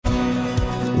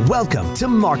Welcome to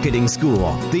Marketing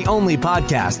School, the only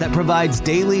podcast that provides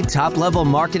daily top-level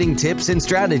marketing tips and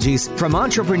strategies from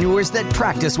entrepreneurs that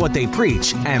practice what they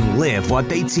preach and live what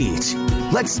they teach.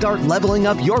 Let's start leveling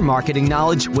up your marketing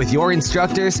knowledge with your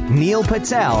instructors, Neil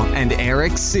Patel and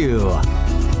Eric Siu. All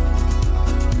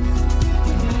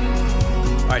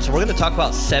right, so we're going to talk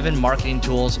about 7 marketing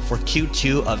tools for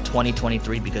Q2 of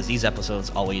 2023 because these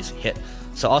episodes always hit.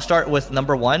 So I'll start with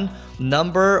number 1.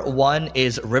 Number 1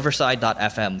 is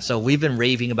Riverside.fm. So we've been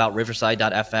raving about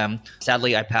Riverside.fm.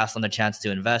 Sadly, I passed on the chance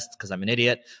to invest because I'm an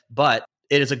idiot, but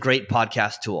it is a great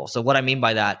podcast tool. So what I mean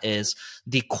by that is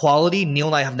the quality. Neil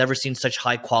and I have never seen such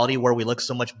high quality where we look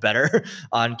so much better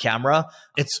on camera.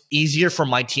 It's easier for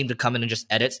my team to come in and just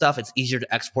edit stuff. It's easier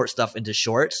to export stuff into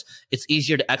shorts. It's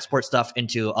easier to export stuff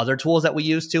into other tools that we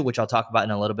use too, which I'll talk about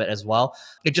in a little bit as well.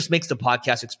 It just makes the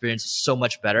podcast experience so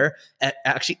much better. It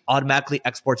actually automatically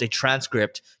exports a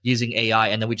transcript using AI,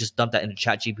 and then we just dump that into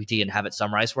ChatGPT and have it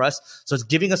summarize for us. So it's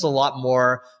giving us a lot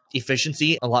more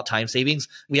efficiency, a lot of time savings.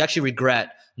 We actually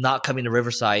regret not coming to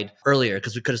Riverside earlier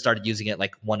because we could have started using it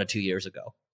like 1 or 2 years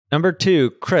ago. Number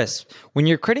 2, Chris, when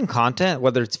you're creating content,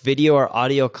 whether it's video or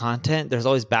audio content, there's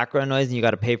always background noise and you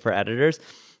got to pay for editors.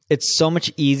 It's so much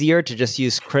easier to just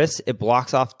use Chris. It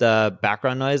blocks off the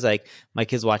background noise, like my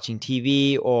kids watching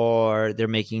TV or they're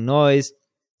making noise,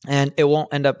 and it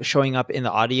won't end up showing up in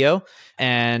the audio,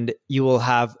 and you will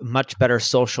have much better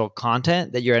social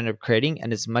content that you end up creating,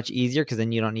 and it's much easier because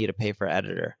then you don't need to pay for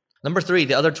editor. Number 3,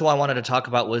 the other tool I wanted to talk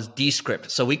about was Descript.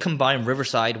 So we combine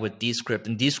Riverside with Descript,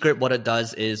 and Descript, what it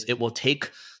does is it will take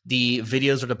the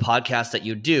videos or the podcasts that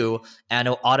you do and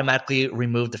it'll automatically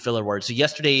remove the filler words. So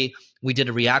yesterday we did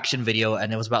a reaction video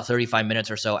and it was about 35 minutes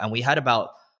or so, and we had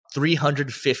about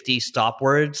 350 stop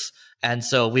words. And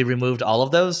so we removed all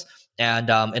of those. And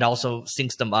it also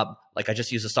syncs them up. Like I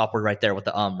just used a stop word right there with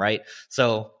the right?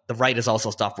 So the right is also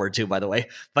a stop word too, by the way.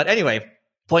 But anyway,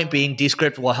 point being,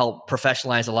 Descript will help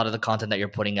professionalize a lot of the content that you're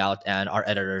putting out, and our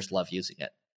editors love using it.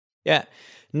 Yeah.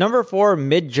 Number 4,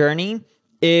 Midjourney.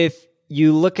 If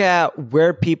you look at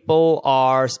where people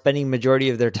are spending majority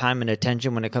of their time and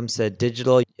attention when it comes to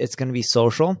digital, it's going to be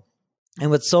social. And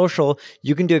with social,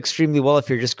 you can do extremely well if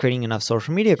you're just creating enough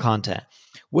social media content.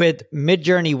 With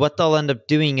Midjourney, what they'll end up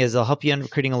doing is they'll help you end up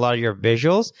creating a lot of your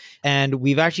visuals. And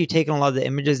we've actually taken a lot of the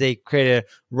images they created,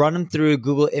 run them through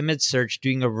Google image search,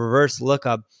 doing a reverse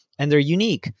lookup, and they're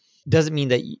unique. Doesn't mean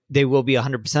that they will be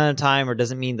 100% of the time, or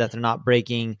doesn't mean that they're not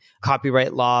breaking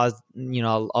copyright laws. You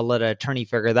know, I'll let an attorney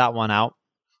figure that one out.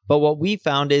 But what we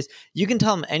found is you can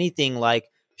tell them anything like,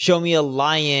 show me a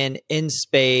lion in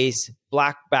space,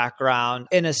 black background,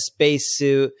 in a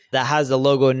spacesuit that has the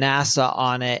logo NASA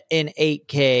on it in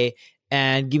 8K,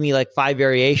 and give me like 5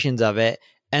 variations of it.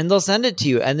 And they'll send it to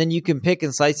you. And then you can pick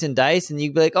and slice and dice, and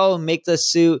you'd be like, oh, make the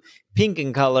suit pink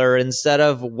in color instead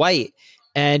of white.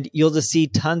 And you'll just see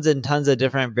tons and tons of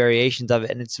different variations of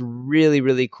it. And it's really,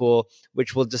 really cool,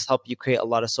 which will just help you create a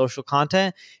lot of social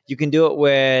content. You can do it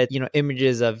with,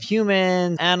 images of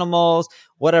humans, animals,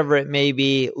 whatever it may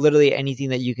be, literally anything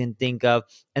that you can think of,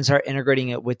 and start integrating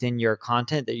it within your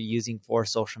content that you're using for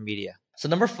social media. So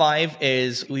number 5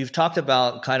 is, we've talked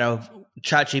about kind of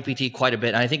ChatGPT quite a bit,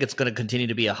 and I think it's going to continue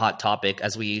to be a hot topic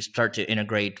as we start to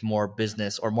integrate more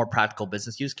business or more practical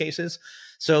business use cases.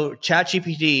 So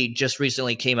ChatGPT just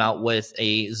recently came out with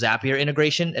a Zapier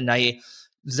integration, and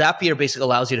Zapier basically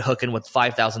allows you to hook in with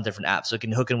 5,000 different apps. So it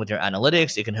can hook in with your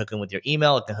analytics, it can hook in with your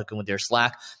email, it can hook in with your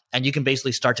Slack, and you can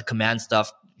basically start to command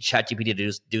stuff, ChatGPT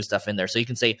to do stuff in there. So you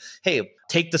can say, hey,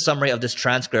 take the summary of this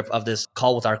transcript of this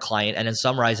call with our client and then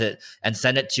summarize it and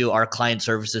send it to our client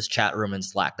services chat room in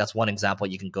Slack. That's one example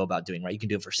you can go about doing, right? You can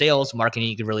do it for sales, marketing,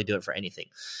 you can really do it for anything.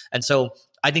 And so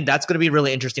I think that's going to be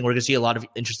really interesting. We're going to see a lot of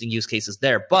interesting use cases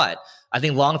there. But I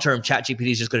think long-term,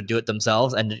 ChatGPT is just going to do it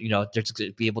themselves, and they're just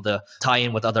going to be able to tie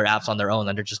in with other apps on their own,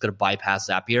 and they're just going to bypass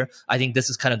Zapier. I think this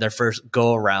is kind of their first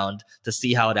go-around to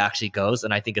see how it actually goes,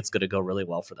 and I think it's going to go really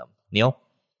well for them. Neil?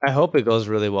 I hope it goes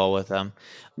really well with them.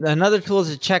 Another tool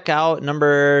to check out,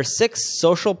 number 6,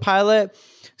 Social Pilot.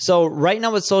 So right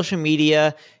now with social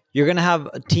media, you're going to have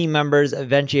team members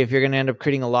eventually if you're going to end up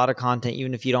creating a lot of content,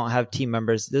 even if you don't have team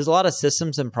members. There's a lot of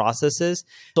systems and processes.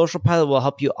 Social Pilot will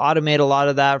help you automate a lot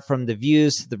of that, from the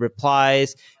views to the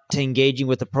replies to engaging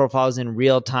with the profiles in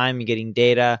real time and getting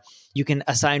data. You can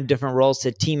assign different roles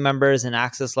to team members and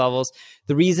access levels.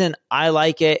 The reason I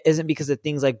like it isn't because of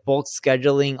things like bulk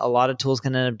scheduling. A lot of tools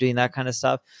can end up doing that kind of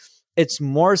stuff. It's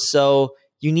more so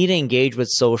you need to engage with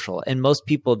social, and most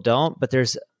people don't, but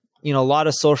there's a lot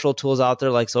of social tools out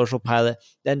there like Social Pilot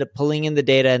that end up pulling in the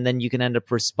data, and then you can end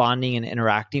up responding and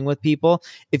interacting with people.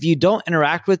 If you don't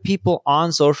interact with people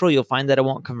on social, you'll find that it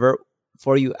won't convert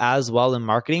for you as well in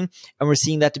marketing. And we're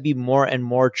seeing that to be more and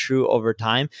more true over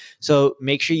time. So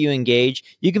make sure you engage.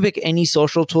 You can pick any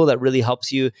social tool that really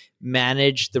helps you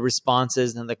manage the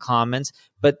responses and the comments,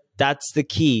 but that's the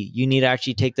key. You need to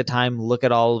actually take the time, look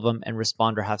at all of them, and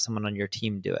respond, or have someone on your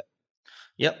team do it.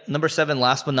 Yep. Number 7,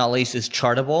 last but not least, is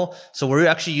Chartable. So we're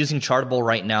actually using Chartable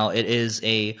right now. It is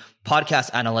a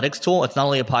podcast analytics tool. It's not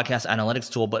only a podcast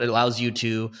analytics tool, but it allows you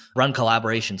to run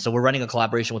collaboration. So we're running a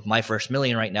collaboration with My First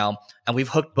Million right now, and we've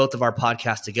hooked both of our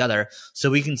podcasts together so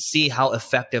we can see how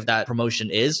effective that promotion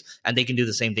is, and they can do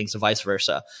the same thing, so vice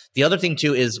versa. The other thing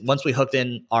too is once we hooked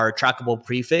in our trackable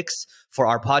prefix for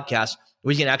our podcast,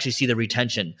 we can actually see the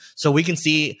retention. So we can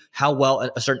see how well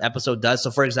a certain episode does.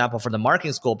 So for example, for the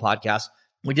Marketing School podcast,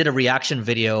 we did a reaction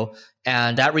video,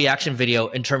 and that reaction video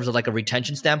in terms of like a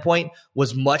retention standpoint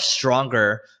was much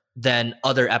stronger than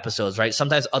other episodes, right?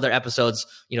 Sometimes other episodes,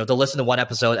 they'll listen to one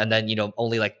episode and then,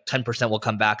 only like 10% will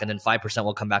come back and then 5%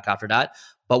 will come back after that.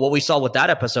 But what we saw with that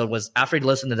episode was after you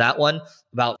listened to that one,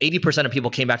 about 80% of people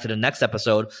came back to the next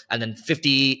episode, and then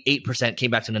 58%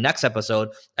 came back to the next episode.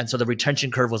 And so the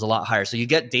retention curve was a lot higher. So you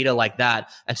get data like that,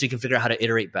 and so you can figure out how to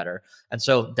iterate better. And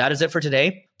so that is it for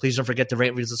today. Please don't forget to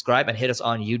rate, review, subscribe, and hit us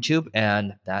on YouTube.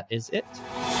 And that is it.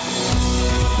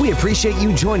 We appreciate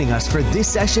you joining us for this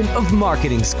session of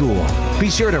Marketing School. Be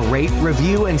sure to rate,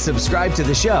 review, and subscribe to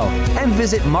the show, and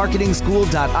visit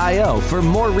marketingschool.io for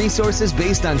more resources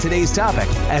based on today's topic,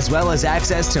 as well as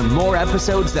access to more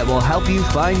episodes that will help you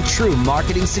find true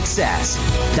marketing success.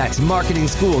 That's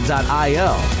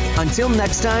marketingschool.io. Until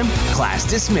next time, class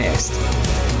dismissed.